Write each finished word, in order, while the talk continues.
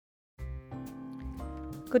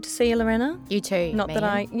Good to see you, Lorena. You too. Not that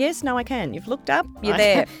Megan. Yes, no, I can. You've looked up. You're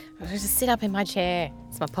there. I just sit up in my chair.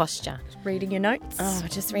 It's my posture. Reading your notes. Oh,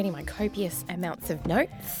 just reading my copious amounts of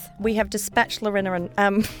notes. We have dispatched Lorena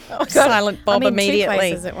and Silent Bob immediately. Two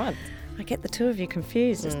places at once. I get the two of you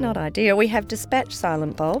confused. It's not ideal. We have dispatched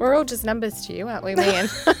Silent Bob. We're all just numbers to you, aren't we, Megan?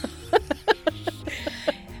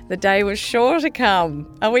 The day was sure to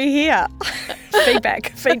come. Are we here?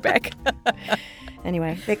 Feedback.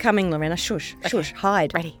 Anyway, they're coming, Lorena. Shush,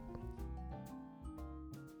 hide. Ready.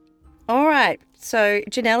 All right. So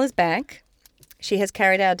Janelle is back. She has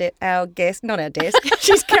carried our guest, not our desk.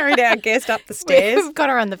 She's carried our guest up the stairs. We've got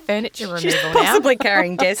her on the furniture removal She's now. possibly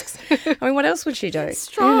carrying desks. I mean, what else would she do?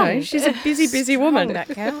 Strong. You know, she's a busy woman. That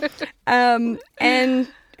cow. And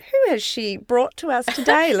who has she brought to us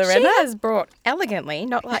today, Lorena? She has brought elegantly,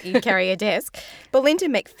 not like you carry a desk, Belinda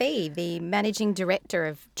McPhee, the Managing Director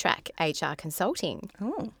of TRAK HR Consulting.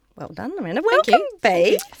 Oh, well done, Lorena. Welcome,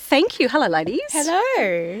 Bea. Thank you. Hello, ladies.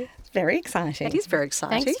 Hello. Very exciting. It is very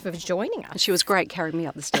exciting. Thanks for joining us. She was great carrying me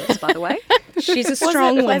up the stairs, by the way. She's a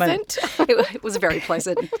strong woman. Pleasant? It was very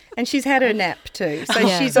pleasant. And she's had her nap too, so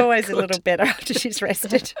she's always a little better after she's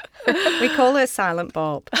rested. We call her Silent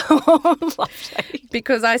Bob. Oh, lovely.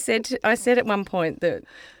 Because I said at one point that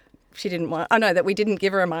she didn't want, that we didn't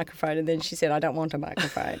give her a microphone, and then she said, I don't want a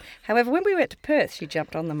microphone. However, when we went to Perth, she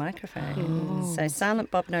jumped on the microphone. So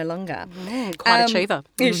Silent Bob no longer. Quite achiever.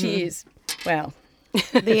 Yeah, she is. Well,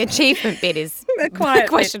 The achievement bit is quiet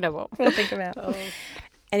questionable. we'll think about it.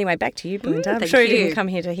 Anyway, back to you, Belinda. I'm thank sure you you. didn't come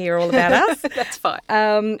here to hear all about us. That's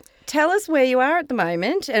fine. Tell us where you are at the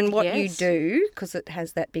moment and what you Yes. do, because it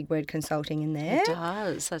has that big word consulting in there. It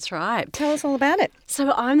does. That's right. Tell us all about it.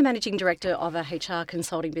 So I'm the managing director of a HR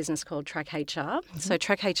consulting business called TRAK HR. So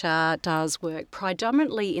TRAK HR does work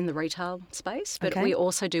predominantly in the retail space, but Okay. we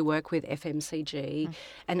also do work with FMCG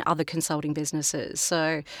and other consulting businesses.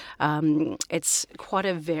 So it's quite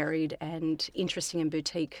a varied and interesting and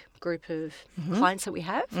boutique group of clients that we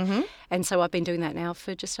have. And so I've been doing that now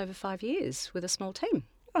for just over 5 years with a small team.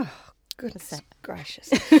 Oh, goodness gracious.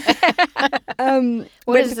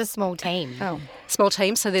 What is a small team? Oh, Small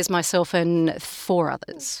team, so there's myself and 4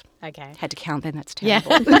 others. Okay. Had to count then, that's Yeah.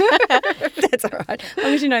 terrible. that's all right. As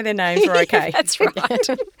long as you know their names, we're okay. That's right.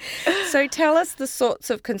 So tell us the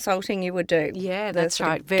sorts of consulting you would do. Yeah, The that's sort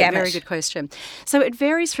of right. Very, gamut. very good question. So it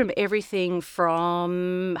varies from everything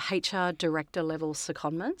from HR director level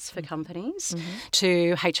secondments for companies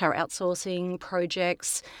to HR outsourcing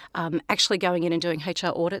projects, actually going in and doing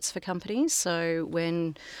HR audits for companies. So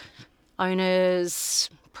when owners,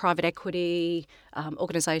 private equity,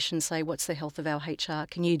 organisations say, what's the health of our HR?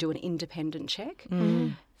 Can you do an independent check?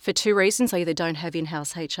 For 2 reasons. They either don't have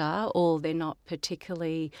in-house HR or they're not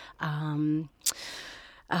particularly... I'm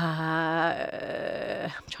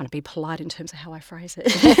trying to be polite in terms of how I phrase it.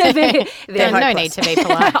 There's no need to be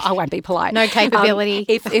polite. I won't be polite. No capability.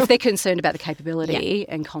 If they're concerned about the capability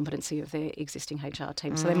and competency of their existing HR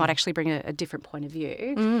team. So they might actually bring a different point of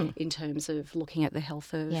view in terms of looking at the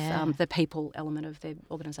health of the people element of their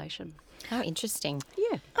organisation. How interesting.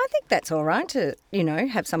 Yeah. I think that's all right to,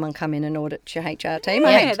 have someone come in and audit your HR team. Yeah,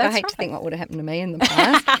 I hate that's to right. think what would have happened to me in the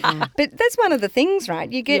past. But that's one of the things, right?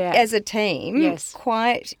 You get, Yeah. as a team, Yes.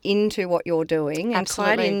 quite into what you're doing and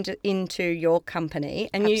quite Absolutely. into your company,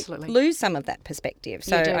 and Absolutely. you lose some of that perspective.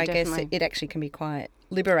 So You do, I guess definitely. it actually can be quite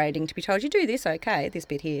liberating to be told, you do this, okay, this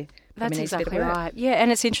bit here. That's probably needs a bit of exactly work. right. Yeah,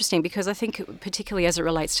 and it's interesting because I think particularly as it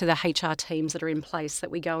relates to the HR teams that are in place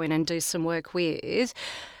that we go in and do some work with,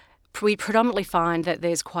 we predominantly find that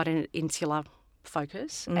there's quite an insular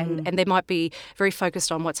focus and they might be very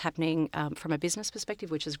focused on what's happening from a business perspective,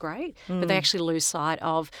 which is great, but they actually lose sight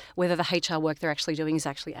of whether the HR work they're actually doing is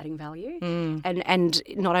actually adding value. And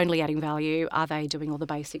not only adding value, are they doing all the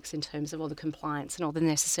basics in terms of all the compliance and all the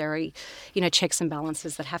necessary, checks and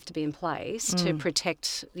balances that have to be in place to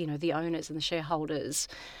protect, the owners and the shareholders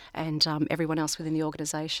and everyone else within the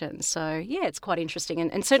organisation. So, yeah, it's quite interesting.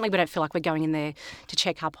 And certainly we don't feel like we're going in there to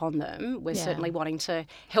check up on them. We're certainly wanting to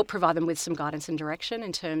help provide them with some guidance and direction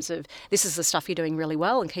in terms of this is the stuff you're doing really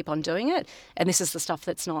well and keep on doing it, and this is the stuff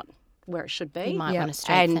that's not where it should be. You might Yeah. want to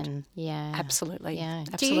strengthen. And Absolutely. Yeah.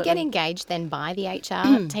 Do you get engaged then by the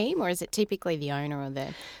HR team, or is it typically the owner or the...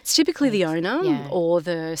 It's typically the owner Yeah. or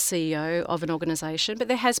the CEO of an organisation, but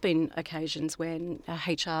there has been occasions when a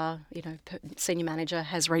HR, senior manager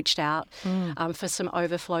has reached out for some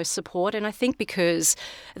overflow support. And I think because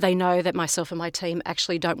they know that myself and my team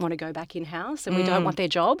actually don't want to go back in-house and we don't want their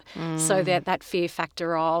job, so that fear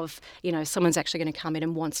factor of, someone's actually going to come in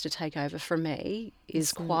and wants to take over from me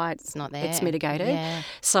is quite not there. It's mitigated. Yeah.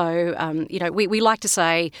 So, we like to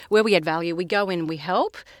say where we add value, we go in, we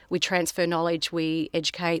help, we transfer knowledge, we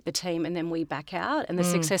educate the team, and then we back out. And the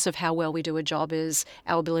success of how well we do a job is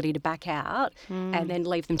our ability to back out and then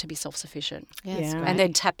leave them to be self-sufficient. Yeah, that's great. And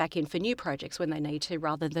then tap back in for new projects when they need to,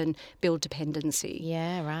 rather than build dependency.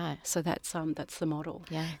 Yeah, right. So that's the model.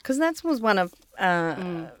 Yeah. Because that was one of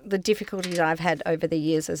the difficulties I've had over the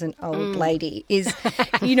years as an old lady is,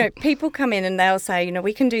 people come in and they'll say,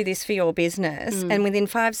 we can do this for your business. And within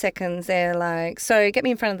 5 seconds, they're like, so get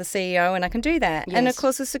me in front of the CEO and I can do that. Yes. And of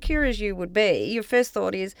course, as secure as you would be, your first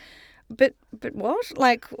thought is, but what?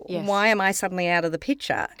 Like, why am I suddenly out of the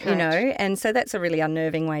picture? Correct. And so that's a really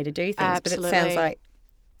unnerving way to do things. Absolutely. But it sounds like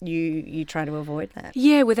you try to avoid that.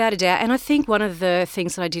 Yeah, without a doubt. And I think one of the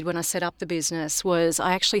things that I did when I set up the business was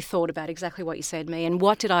I actually thought about exactly what you said, Me, and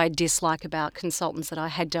what did I dislike about consultants that I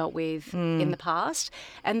had dealt with in the past.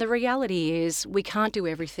 And the reality is we can't do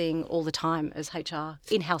everything all the time as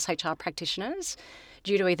in-house HR practitioners,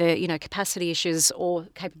 due to either, capacity issues or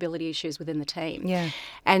capability issues within the team. Yeah.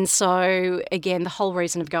 And so, again, the whole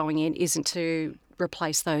reason of going in isn't to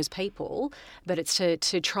replace those people, but it's to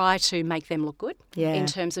try to make them look good in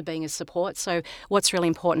terms of being a support. So what's really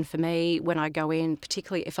important for me when I go in,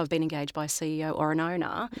 particularly if I've been engaged by a CEO or an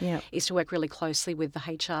owner, is to work really closely with the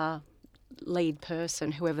HR lead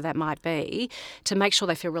person, whoever that might be, to make sure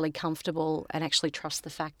they feel really comfortable and actually trust the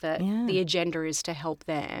fact that the agenda is to help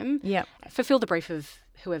them fulfill the brief of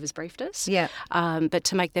whoever's briefed us, but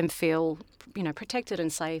to make them feel protected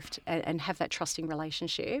and safe and have that trusting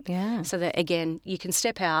relationship, so that, again, you can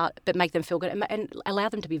step out but make them feel good and allow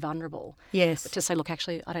them to be vulnerable. Yes. To say, look,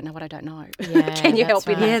 actually, I don't know what I don't know. Yeah, Can you help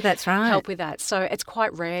with that? Yeah, that's right. Help with that. So it's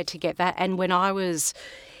quite rare to get that. And when I was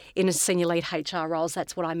in a senior lead HR roles,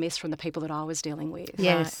 that's what I missed from the people that I was dealing with.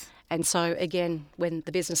 Yes. And so, again, when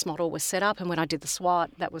the business model was set up and when I did the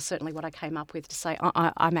SWOT, that was certainly what I came up with to say,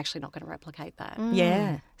 I'm actually not going to replicate that.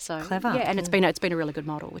 Yeah. So Clever. Yeah, and it's been a really good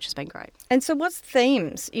model, which has been great. And so what's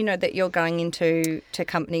themes, that you're going into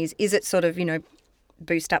companies? Is it sort of,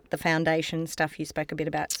 boost up the foundation stuff? You spoke a bit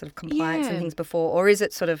about sort of compliance and things before, or is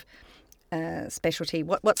it sort of specialty?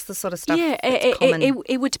 What's the sort of stuff that's common?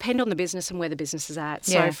 It would depend on the business and where the business is at.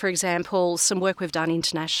 So, for example, some work we've done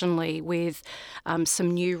internationally with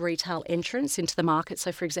some new retail entrants into the market.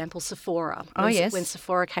 So, for example, Sephora. When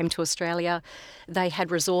Sephora came to Australia, they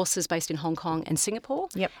had resources based in Hong Kong and Singapore,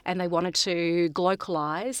 and they wanted to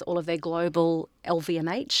glocalise all of their global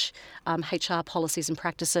LVMH, HR policies and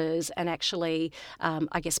practices, and actually,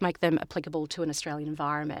 make them applicable to an Australian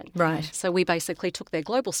environment. Right. So we basically took their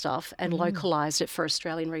global stuff and localised it for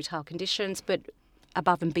Australian retail conditions, but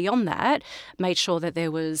above and beyond that, made sure that there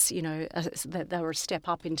was, that they were a step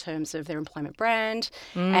up in terms of their employment brand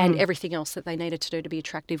and everything else that they needed to do to be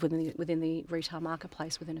attractive within the retail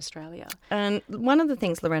marketplace within Australia. And one of the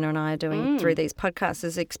things Lorena and I are doing through these podcasts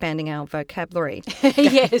is expanding our vocabulary.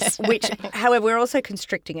 Yes. Which, however, we're also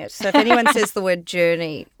constricting it. So if anyone says the word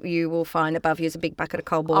journey, you will find above you is a big bucket of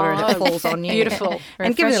cold water and it falls on you. Beautiful.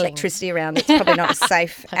 And given electricity around, it's probably not a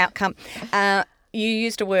safe outcome. You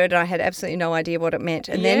used a word and I had absolutely no idea what it meant.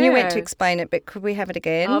 And then you went to explain it, but could we have it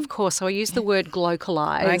again? Of course. So I used the word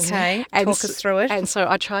glocalise. Okay. Talk us through it. And so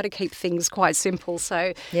I try to keep things quite simple.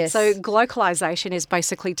 So glocalisation is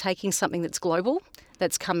basically taking something that's global,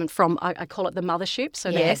 that's coming from, I call it the mothership,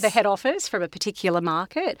 so the head office from a particular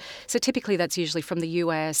market. So typically that's usually from the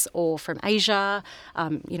US or from Asia.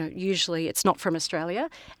 Usually it's not from Australia.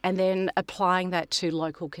 And then applying that to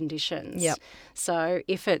local conditions. Yep. So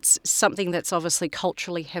if it's something that's obviously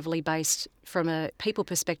culturally heavily based from a people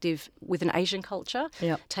perspective with an Asian culture,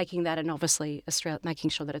 taking that and obviously making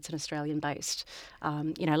sure that it's an Australian-based,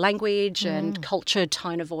 language and culture,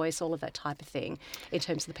 tone of voice, all of that type of thing in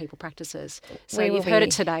terms of the people practices. So you've heard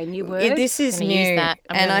it today, new word. Yeah, this is new. Use that.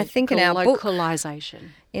 And I think in our book,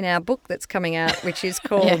 localisation. In our book that's coming out, which is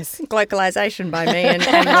called Glocalisation by me and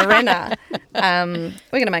Lorena,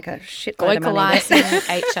 we're going to make a shitload of money.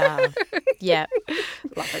 Localising HR. Yeah.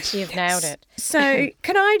 Love it. You've nailed it. So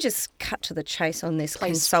can I just cut to the chase on this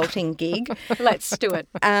consulting gig? Let's do it.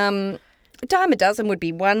 A dime a dozen would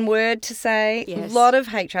be one word to say. Yes. A lot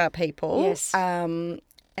of HR people. Yes.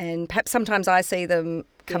 And perhaps sometimes I see them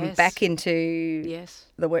come back into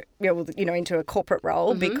the work, into a corporate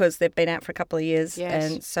role because they've been out for a couple of years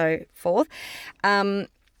and so forth.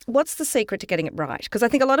 What's the secret to getting it right? Because I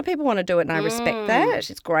think a lot of people want to do it and I respect that.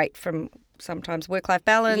 It's great from sometimes work-life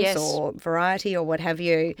balance or variety or what have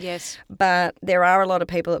you. Yes. But there are a lot of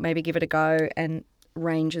people that maybe give it a go and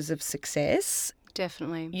ranges of success.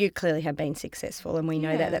 Definitely. You clearly have been successful and we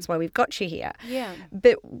know that. That's why we've got you here. Yeah.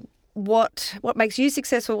 But what makes you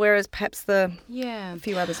successful, whereas perhaps a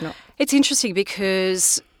few others not? It's interesting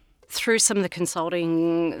because through some of the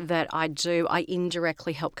consulting that I do, I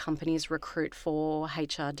indirectly help companies recruit for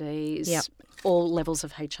HRDs, all levels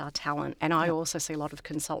of HR talent. And I also see a lot of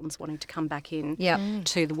consultants wanting to come back in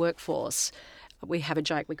to the workforce. We have a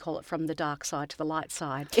joke, we call it from the dark side to the light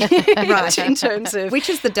side. Right. In terms of... Which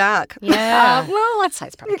is the dark? Yeah. Well, I'd say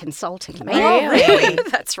it's probably consulting. Maybe. Oh, really?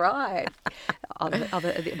 That's right.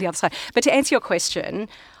 The other side. But to answer your question,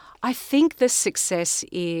 I think the success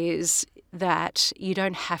is that you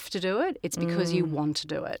don't have to do it. It's because you want to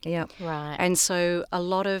do it. Yep. Right. And so a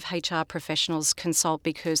lot of HR professionals consult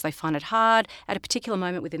because they find it hard at a particular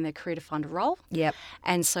moment within their career to find a role. Yep.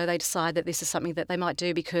 And so they decide that this is something that they might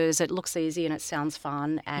do because it looks easy and it sounds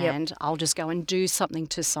fun and I'll just go and do something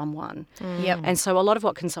to someone. Yep. And so a lot of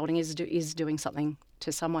what consulting is doing something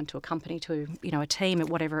to someone, to a company, to a team,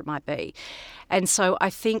 whatever it might be. And so I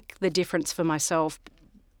think the difference for myself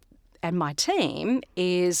and my team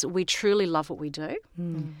is we truly love what we do.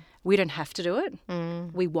 We don't have to do it.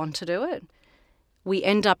 We want to do it. We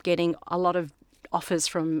end up getting a lot of offers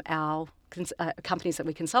from our companies that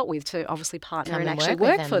we consult with to obviously partner and actually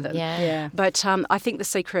work for them. Yeah. But I think the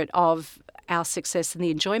secret of our success and the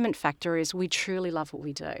enjoyment factor is we truly love what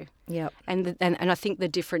we do. Yep. And I think the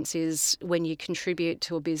difference is when you contribute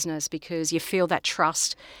to a business because you feel that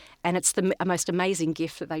trust, and it's the most amazing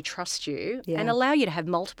gift that they trust you and allow you to have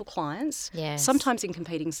multiple clients, sometimes in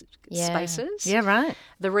competing spaces. Yeah, right.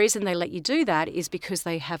 The reason they let you do that is because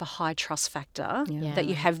they have a high trust factor, that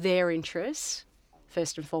you have their interests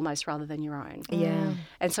first and foremost rather than your own. Yeah.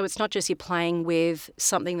 And so it's not just you're playing with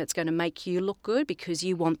something that's going to make you look good because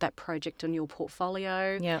you want that project on your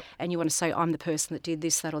portfolio and you want to say, I'm the person that did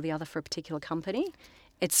this, that or the other for a particular company.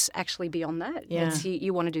 It's actually beyond that. Yeah. It's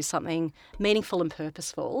you want to do something meaningful and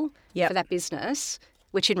purposeful for that business,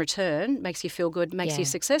 which in return makes you feel good, makes you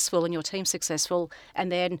successful and your team successful.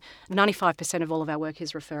 And then 95% of all of our work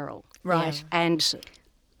is referral. Right. Yeah. And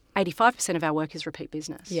 85% of our work is repeat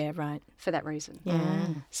business. Yeah, right. For that reason. Yeah.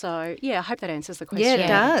 So, I hope that answers the question. Yeah, it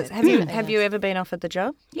does. Have you ever been offered the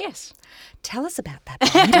job? Yes. Tell us about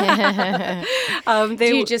that. Do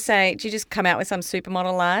you just come out with some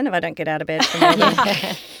supermodel line if I don't get out of bed for more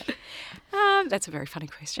than... That's a very funny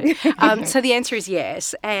question. So the answer is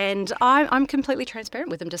yes. And I'm completely transparent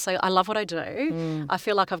with them to say I love what I do. I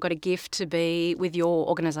feel like I've got a gift to be with your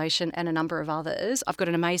organisation and a number of others. I've got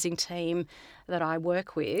an amazing team that I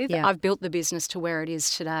work with. Yeah. I've built the business to where it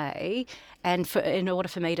is today. And in order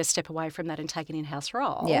for me to step away from that and take an in-house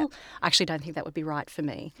role, I actually don't think that would be right for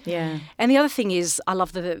me. Yeah. And the other thing is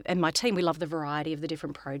and my team, we love the variety of the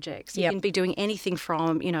different projects. You can be doing anything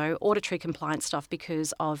from, auditory compliance stuff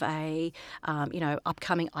because of a,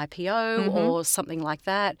 upcoming IPO or something like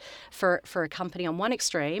that for a company on one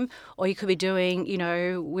extreme, or you could be doing,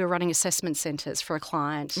 we're running assessment centres for a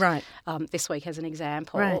client this week as an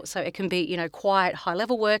example. Right. So it can be, quite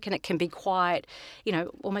high-level work and it can be quite,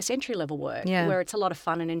 almost entry-level work where it's a lot of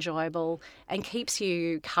fun and enjoyable and keeps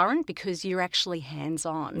you current because you're actually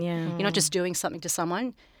hands-on. Yeah. You're not just doing something to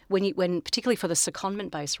someone. When particularly for the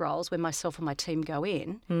secondment-based roles, when myself and my team go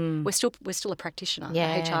in, we're still a practitioner,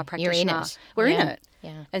 a HR practitioner. You're in it. We're in it.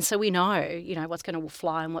 Yeah. And so we know, what's going to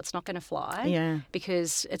fly and what's not going to fly. Yeah.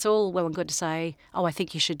 Because it's all well and good to say, oh, I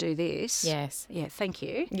think you should do this. Yes. Yeah, thank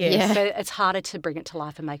you. Yes. Yeah. But it's harder to bring it to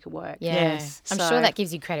life and make it work. Yeah. Yes. I'm So- sure that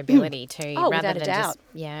gives you credibility too, Oh, rather without a than doubt.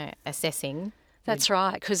 just assessing. That's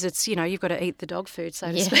right, because it's, you've got to eat the dog food,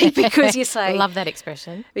 so to speak, because you say... Love that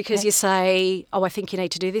expression. Because you say, oh, I think you need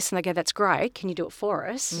to do this, and they go, that's great, can you do it for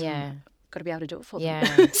us? Yeah. Got to be able to do it for them.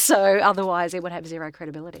 Yeah. So otherwise it would have zero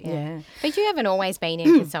credibility. Yeah. But you haven't always been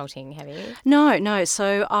in consulting, have you? No.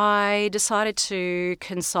 So I decided to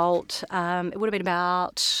consult, it would have been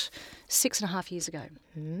about 6.5 years ago.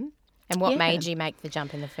 And what Yeah. made you make the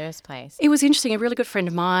jump in the first place? It was interesting. A really good friend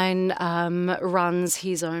of mine runs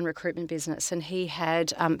his own recruitment business, and he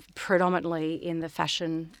had predominantly in the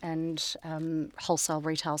fashion and wholesale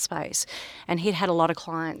retail space. And he'd had a lot of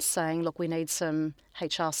clients saying, look, we need some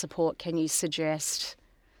HR support. Can you suggest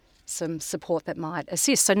some support that might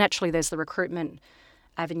assist? So naturally there's the recruitment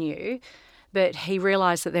avenue. But he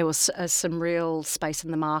realised that there was some real space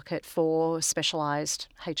in the market for specialised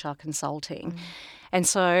HR consulting. And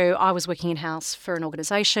so I was working in-house for an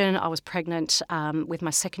organisation. I was pregnant with my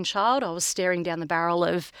second child. I was staring down the barrel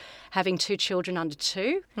of having 2 children under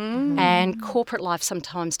 2. And corporate life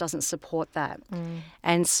sometimes doesn't support that.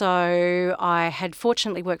 And so I had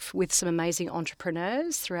fortunately worked with some amazing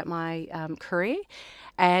entrepreneurs throughout my career.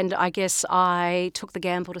 And I guess I took the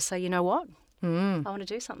gamble to say, you know what? I want to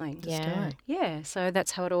do something. Yeah. Yeah, so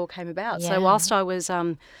that's how it all came about. Yeah. So whilst I was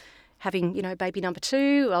having, baby number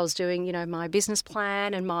 2. I was doing, my business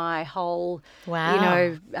plan and my whole,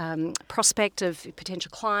 prospect of potential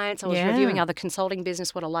clients. I was reviewing other consulting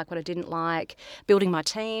business, what I like, what I didn't like, building my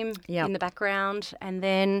team in the background. And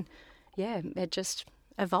then, it just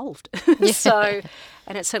evolved.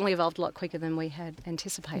 And it certainly evolved a lot quicker than we had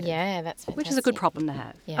anticipated. Yeah, that's fantastic. Which is a good problem to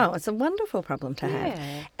have. Yeah. Oh, it's a wonderful problem to have.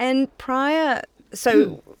 And prior,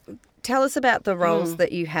 tell us about the roles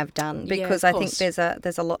that you have done, because I think there's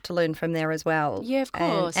a lot to learn from there as well. Yeah, of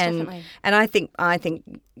course, definitely. And I think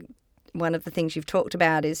one of the things you've talked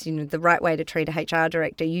about is, the right way to treat a HR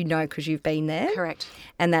director, because you've been there. Correct.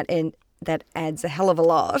 And that adds a hell of a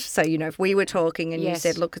lot. So, if we were talking and you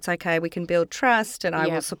said, look, it's okay, we can build trust and I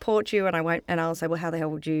will support you and I won't, and I'll say, well, how the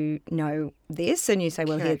hell would you know this? And you say,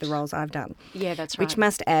 well, here are the roles I've done. Yeah, that's right. Which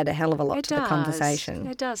must add a hell of a lot to the conversation.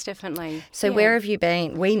 It does, definitely. So where have you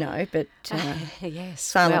been? We know, but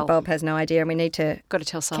Silent Bob has no idea, and we need to... Got to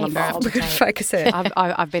tell Silent Bob. We've got to focus her.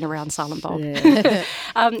 I've been around Silent Bob. Yeah.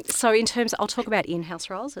 So in terms, I'll talk about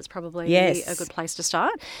in-house roles. It's probably a good place to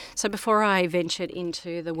start. So before I ventured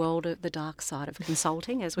into the world of the dark side of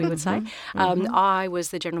consulting, as we would say, I was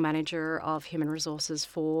the general manager of human resources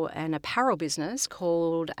for an apparel business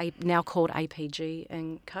now called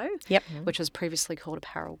APG & Co, which was previously called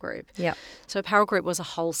Apparel Group. Yep. So Apparel Group was a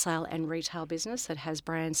wholesale and retail business that has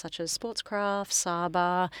brands such as Sportscraft,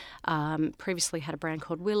 Saba, previously had a brand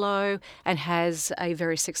called Willow, and has a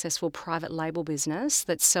very successful private label business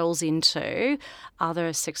that sells into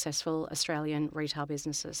other successful Australian retail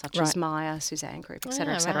businesses such as Myer, Suzanne Group, et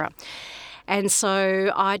cetera, et cetera. Right. And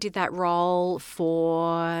so I did that role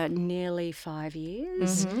for nearly 5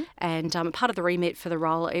 years. And part of the remit for the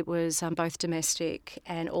role, it was both domestic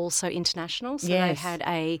and also international. So they had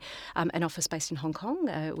an office based in Hong Kong,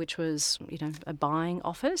 which was, a buying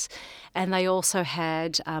office. And they also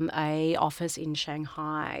had a office in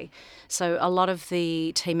Shanghai. So a lot of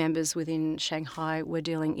the team members within Shanghai were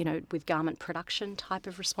dealing, with garment production type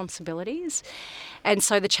of responsibilities. And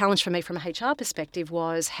so the challenge for me from a HR perspective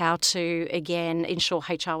was how to, again, ensure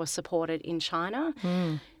HR was supported in China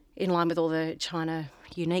in line with all the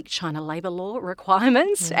unique China labour law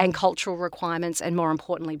requirements and cultural requirements, and more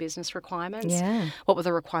importantly, business requirements. Yeah. What were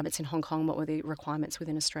the requirements in Hong Kong? What were the requirements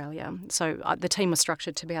within Australia? So the team was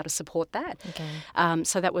structured to be able to support that. Okay.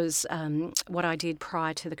 So that was what I did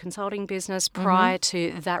prior to the consulting business. Prior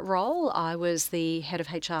to that role, I was the head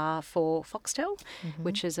of HR for Foxtel,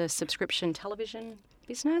 which is a subscription television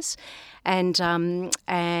business, and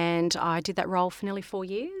I did that role for nearly 4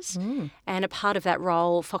 years. And a part of that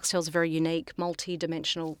role, Foxtel's a very unique,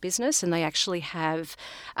 multi-dimensional business, and they actually have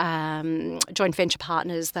joint venture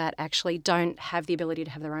partners that actually don't have the ability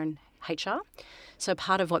to have their own HR. So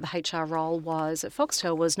part of what the HR role was at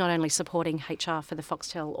Foxtel was not only supporting HR for the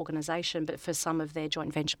Foxtel organisation, but for some of their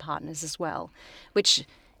joint venture partners as well, which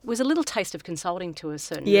was a little taste of consulting to a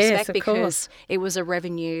certain respect, because it was a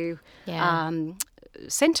revenue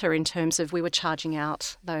centre in terms of we were charging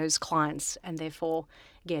out those clients and therefore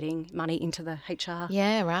getting money into the HR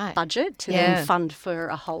budget to then fund for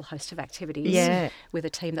a whole host of activities with a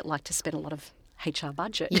team that liked to spend a lot of HR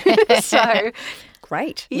budget. So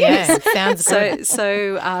great. Yes. Sounds good.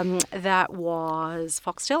 So that was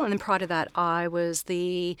Foxtel. And then prior to that, I was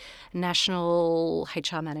the national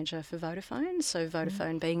HR manager for Vodafone. So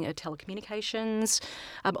Vodafone being a telecommunications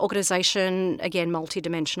organisation, again,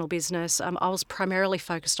 multi-dimensional business. I was primarily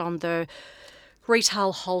focused on the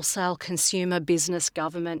retail, wholesale, consumer, business,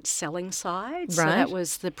 government selling side. So that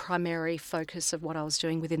was the primary focus of what I was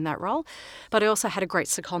doing within that role. But I also had a great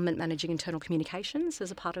secondment managing internal communications as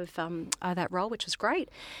a part of that role, which was great.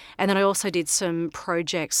 And then I also did some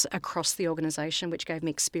projects across the organisation, which gave me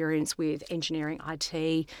experience with engineering,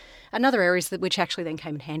 IT, and other areas which actually then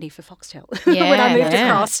came in handy for Foxtel when I moved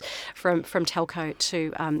across from telco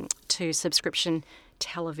to subscription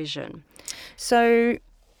television. So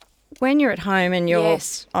when you're at home and you're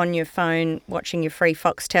on your phone watching your free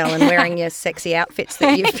Foxtel and wearing your sexy outfits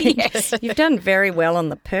that you've done very well on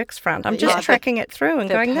the perks front. I'm just tracking it through and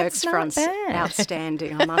going, that's not bad.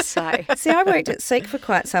 Outstanding, I must say. See, I worked at Seek for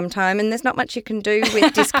quite some time, and there's not much you can do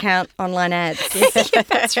with discount online ads.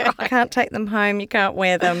 That's right. You can't take them home. You can't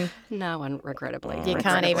wear them. No one, regrettably. You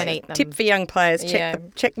can't even eat them. Tip for young players, check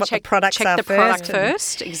what the products are check the first. product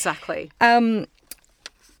first, exactly.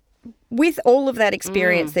 With all of that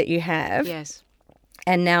experience that you have,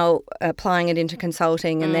 and now applying it into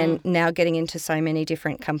consulting, and then now getting into so many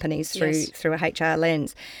different companies through a HR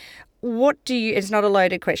lens, what do you? It's not a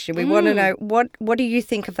loaded question. We want to know what do you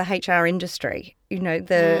think of the HR industry?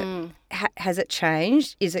 Has it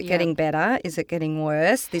changed? Is it getting better? Is it getting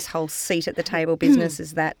worse? This whole seat at the table business,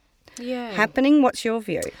 is that happening? What's your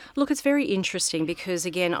view? Look, it's very interesting because,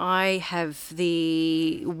 again, I have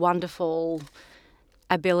the wonderful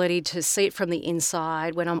ability to see it from the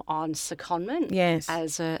inside when I'm on secondment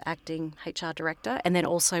as an acting HR director, and then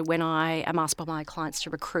also when I am asked by my clients to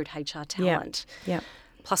recruit HR talent. Yep.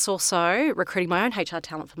 Plus also recruiting my own HR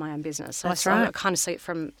talent for my own business. So I kind of see it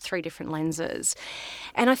from 3 different lenses.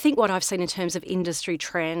 And I think what I've seen in terms of industry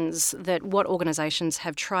trends, that what organisations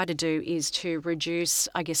have tried to do is to reduce,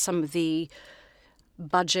 I guess, some of the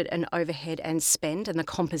budget and overhead and spend and the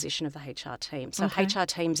composition of the HR team. So HR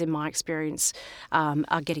teams, in my experience,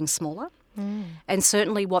 are getting smaller. And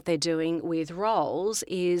certainly what they're doing with roles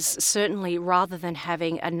is certainly, rather than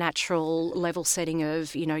having a natural level setting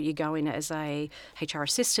of, you go in as a HR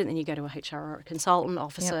assistant, then you go to a HR consultant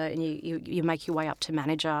officer, and you make your way up to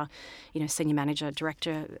manager, senior manager,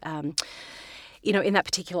 director, in that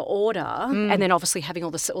particular order, and then obviously having all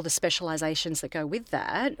the specialisations that go with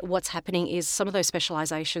that. What's happening is some of those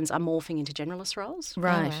specialisations are morphing into generalist roles.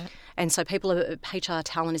 Right. And so HR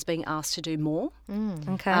talent is being asked to do more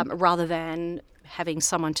rather than having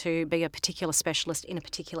someone to be a particular specialist in a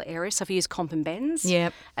particular area. So if you use comp and bens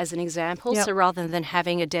as an example, so rather than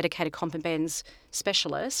having a dedicated comp and bens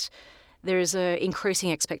specialist, there is an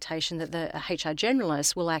increasing expectation that the HR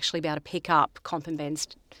generalist will actually be able to pick up comp and bens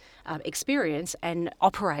experience and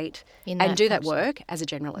operate and do that work as a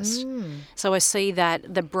generalist. So I see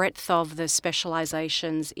that the breadth of the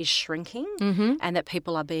specialisations is shrinking, and that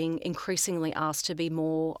people are being increasingly asked to be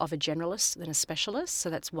more of a generalist than a specialist. So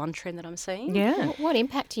that's one trend that I'm seeing. Yeah. What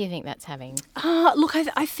impact do you think that's having? Look,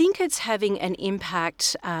 I think it's having an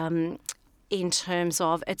impact in terms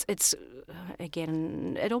of it's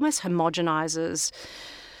again, it almost homogenises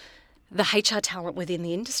the HR talent within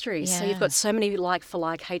the industry. So you've got so many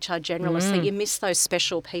like-for-like HR generalists that you miss those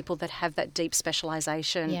special people that have that deep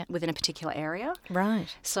specialisation within a particular area. Right.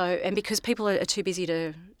 So, and because people are too busy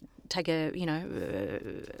to take an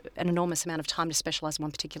enormous amount of time to specialise in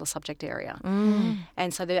one particular subject area.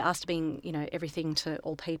 And so they're asked to be, everything to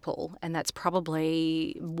all people, and that's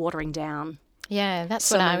probably watering down. Yeah,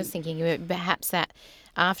 that's what I was thinking. Perhaps that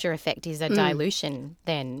after effect is a dilution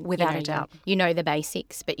then. Without a doubt. You know the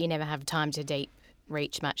basics, but you never have time to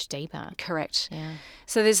reach much deeper. Correct. Yeah.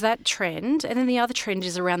 So there's that trend. And then the other trend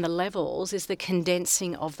is around the levels, is the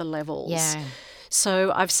condensing of the levels. Yeah.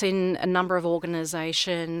 So I've seen a number of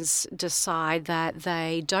organisations decide that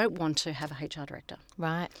they don't want to have a HR director.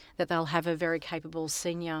 Right. That they'll have a very capable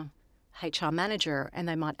senior HR manager, and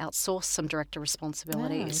they might outsource some director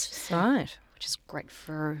responsibilities. Right. Which is great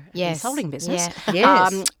for a consulting business. Yeah.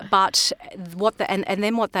 Yes. But and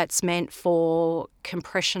then what that's meant for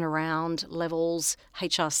compression around levels,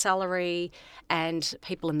 HR salary, and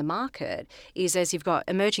people in the market is, as you've got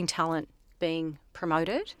emerging talent being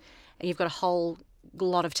promoted, and you've got a whole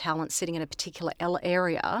lot of talent sitting in a particular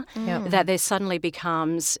area, that there suddenly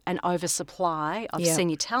becomes an oversupply of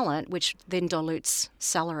senior talent, which then dilutes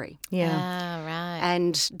salary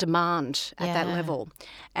and demand at that level.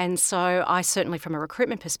 And so I certainly, from a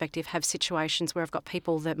recruitment perspective, have situations where I've got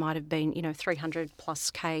people that might have been, 300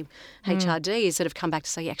 plus K HRDs that have come back to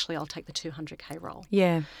say, actually, I'll take the 200K role.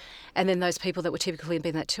 Yeah. And then those people that would typically be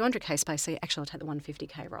in that 200K space say, actually, I'll take the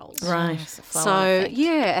 150K roles. Right. So,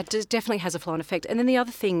 it definitely has a flow-on effect. And then the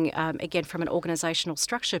other thing, again, from an organisational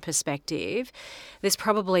structure perspective, there's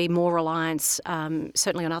probably more reliance,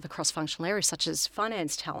 certainly on other cross-functional areas such as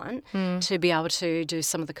finance talent, to be able to do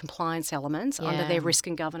some of the compliance elements under their risk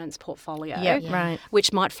and governance portfolio,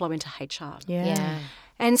 which might flow into HR. Yeah.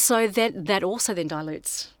 And so that also then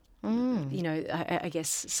dilutes I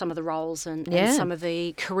guess some of the roles and some of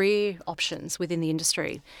the career options within the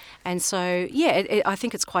industry. And so, I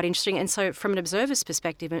think it's quite interesting. And so from an observer's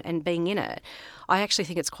perspective and being in it, I actually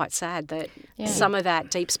think it's quite sad that some of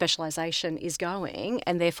that deep specialisation is going,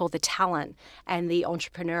 and therefore the talent and the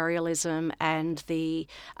entrepreneurialism and the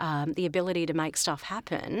ability to make stuff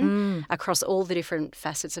happen across all the different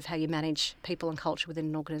facets of how you manage people and culture within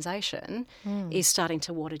an organisation is starting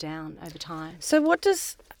to water down over time. So what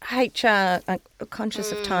does HR,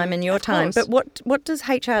 conscious of time and your time, but what does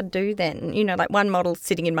HR do then? Like one model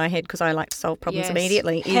sitting in my head, because I like to solve problems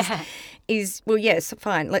immediately, is well, yes,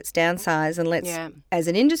 fine, let's downsize and let's, as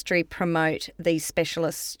an industry, promote these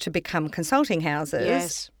specialists to become consulting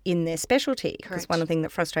houses in their specialty. Because one of the things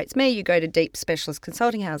that frustrates me, you go to deep specialist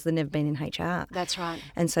consulting houses, they've never been in HR. That's right.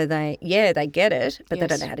 And so they get it, but they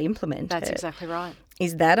don't know how to implement it. That's exactly right.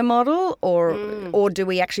 Is that a model, or do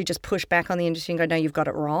we actually just push back on the industry and go, no, you've got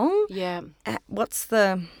it wrong? Yeah. What's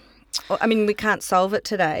the I mean, we can't solve it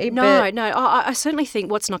today. No. I certainly think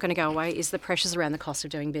what's not going to go away is the pressures around the cost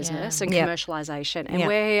of doing business and commercialisation. And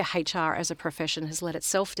where HR as a profession has let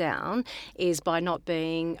itself down is by not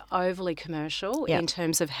being overly commercial in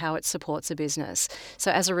terms of how it supports a business.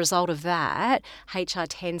 So as a result of that, HR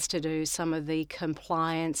tends to do some of the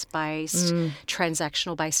compliance-based,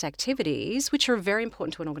 transactional-based activities, which are very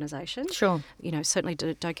important to an organisation. Sure. Certainly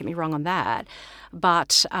don't get me wrong on that.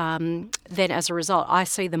 But then as a result, I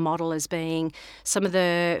see the model as being some of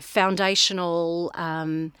the foundational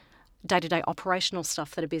day-to-day operational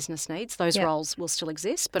stuff that a business needs. Those roles will still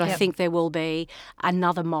exist, but I think there will be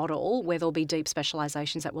another model where there'll be deep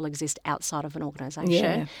specialisations that will exist outside of an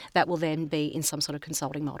organisation that will then be in some sort of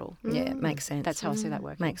consulting model. Yeah, it makes sense. That's how I see that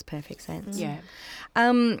working. Makes perfect sense. Yeah.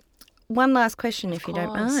 One last question, if you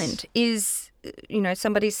don't mind, is,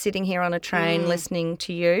 somebody's sitting here on a train listening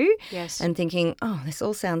to you and thinking, oh, this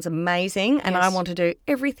all sounds amazing and I want to do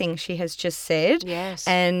everything she has just said. Yes.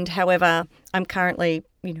 And however, I'm currently,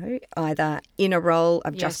 either in a role,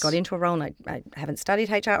 I've just got into a role and I haven't studied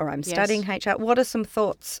HR, or I'm studying HR. What are some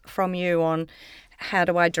thoughts from you on how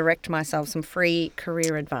do I direct myself, some free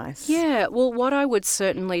career advice? Yeah, well, what I would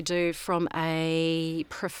certainly do from a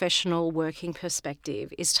professional working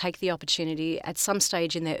perspective is take the opportunity at some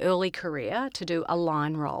stage in their early career to do a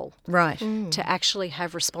line role. Right. To actually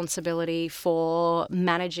have responsibility for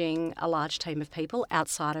managing a large team of people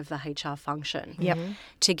outside of the HR function. Yep.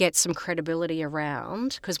 To get some credibility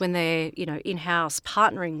around, because when they're, in-house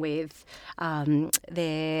partnering with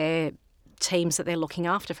their teams that they're looking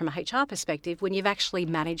after from a HR perspective, when you've actually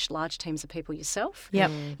managed large teams of people yourself,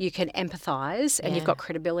 you can empathise and you've got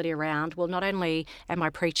credibility around, well, not only am I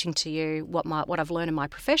preaching to you what I've learned in my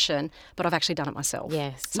profession, but I've actually done it myself.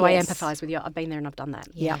 Yes. So I empathise with you. I've been there and I've done that.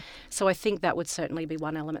 Yeah. So I think that would certainly be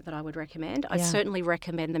one element that I would recommend. I'd certainly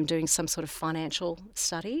recommend them doing some sort of financial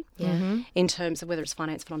study in terms of whether it's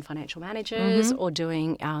finance for non-financial managers or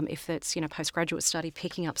doing, if it's, postgraduate study,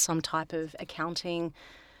 picking up some type of accounting,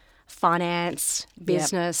 finance,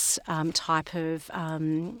 business type of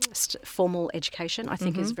formal education, I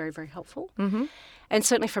think is very, very helpful. And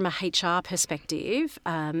certainly from a HR perspective,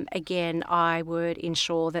 again, I would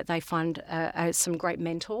ensure that they find some great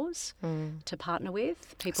mentors to partner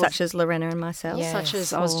with. People Such as Lorena and myself. Yes. Such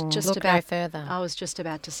as I was just Look about. no further. I was just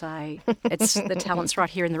about to say, it's the talent's right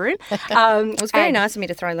here in the room. It was very nice of me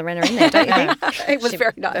to throw Lorena in there, don't you think? It was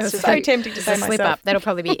very nice. It was So tempting to It's say a slip myself. up. That'll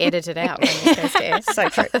probably be edited out when it goes to air. So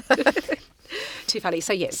true. Too funny.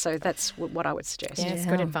 So yes, so that's what I would suggest. Yeah, it's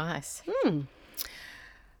good advice.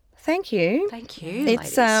 Thank you. Thank you.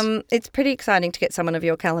 It's pretty exciting to get someone of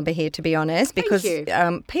your calibre here, to be honest, because you.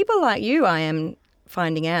 People like you, I am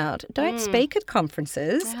finding out, don't speak at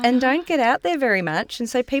conferences and don't get out there very much, and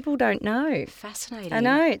so people don't know. Fascinating. I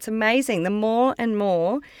know, it's amazing. The more and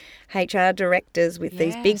more HR directors with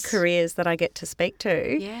these big careers that I get to speak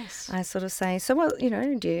to, I sort of say, so what,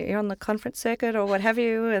 you're on the conference circuit or what have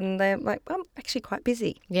you? And they're like, I'm actually quite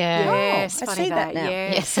busy. Yeah. Yes, I funny see that now.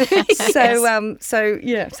 Yes.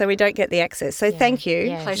 So we don't get the access. So thank you.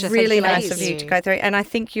 Yeah. Pleasure. Really Thank you, nice of ladies. you to go through. And I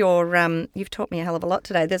think you've taught me a hell of a lot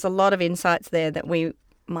today. There's a lot of insights there that we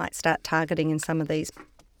might start targeting in some of these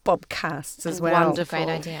bobcasts as well. Wonderful.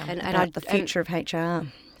 Great idea. About the future of HR.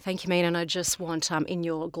 Thank you, Mina. And I just want, in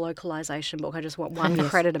your glocalisation book, I just want one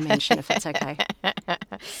creditor mention, if that's okay.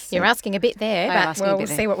 You're asking a bit there, I am but asking a we'll bit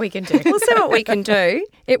there. see what we can do. We'll see what we can do.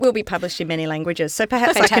 It will be published in many languages. So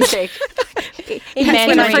perhaps Fantastic. In That's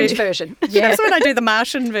when The I Mandarin. French do- version. That's when I do the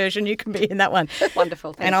Martian version. You can be in that one.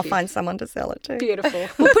 Wonderful. Thank And I'll you. find someone to sell it to. Beautiful.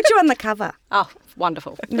 We'll put you on the cover. Oh,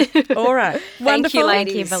 wonderful. All right. Thank Wonderful. you,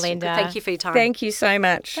 ladies. Thank you, Belinda. Thank you for your time. Thank you so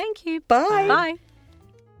much. Thank you. Bye. Bye.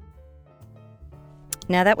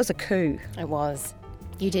 Now, that was a coup. It was.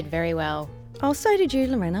 You did very well. Oh, so did you,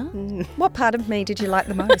 Lorena. What part of me did you like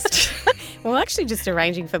the most? Well, actually just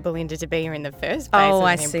arranging for Belinda to be here in the first place Oh, was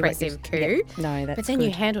I an see what impressive you- coup. yeah. No, that's But then good.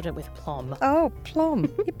 you handled it with plum. Oh,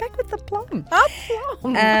 plum. You're back with the plum. Oh,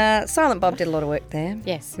 plum. Silent Bob did a lot of work there.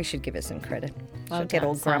 Yes. We should give her some credit. Well She'll get done,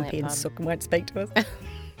 all Silent grumpy and Bob. sook and won't speak to us.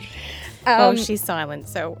 Well, she's silent,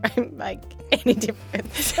 so I won't make any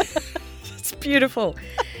difference. It's beautiful.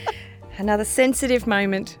 Another sensitive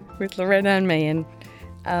moment with Lorena and me.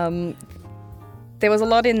 And there was a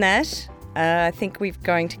lot in that. I think we're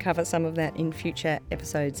going to cover some of that in future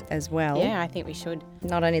episodes as well. Yeah, I think we should.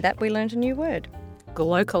 Not only that, we learned a new word.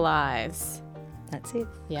 Glocalise. That's it.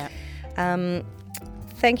 Yeah.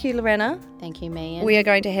 Thank you, Lorena. Thank you, Mian. We are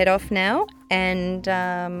going to head off now. And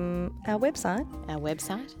our website, Our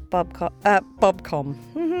website. bobcom,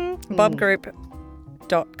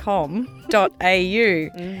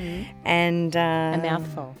 bobgroup.com.au. And A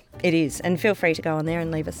mouthful. It is. And feel free to go on there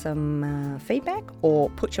and leave us some feedback or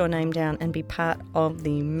put your name down and be part of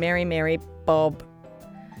the Mary Bob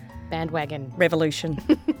bandwagon revolution.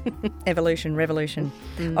 Revolution.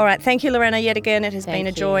 All right. Thank you, Lorena, yet again. It has been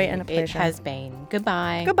a joy and a pleasure. It has been.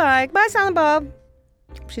 Goodbye. Goodbye. Bye, Silent Bob.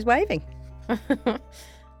 She's waving.